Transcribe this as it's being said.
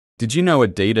Did you know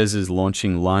Adidas is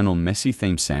launching Lionel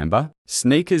Messi-themed Samba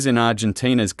sneakers in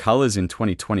Argentina's colors in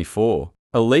 2024?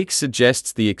 A leak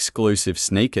suggests the exclusive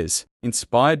sneakers,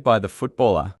 inspired by the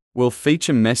footballer, will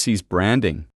feature Messi's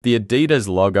branding, the Adidas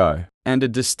logo, and a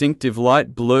distinctive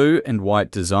light blue and white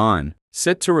design.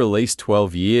 Set to release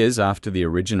 12 years after the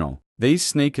original, these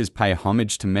sneakers pay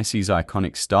homage to Messi's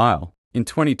iconic style. In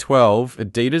 2012,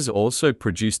 Adidas also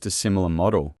produced a similar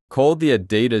model, called the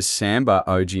Adidas Samba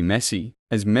OG Messi,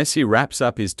 as Messi wraps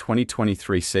up his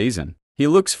 2023 season. He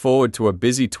looks forward to a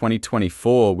busy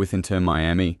 2024 with Inter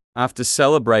Miami, after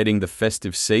celebrating the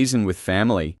festive season with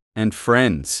family and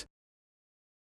friends.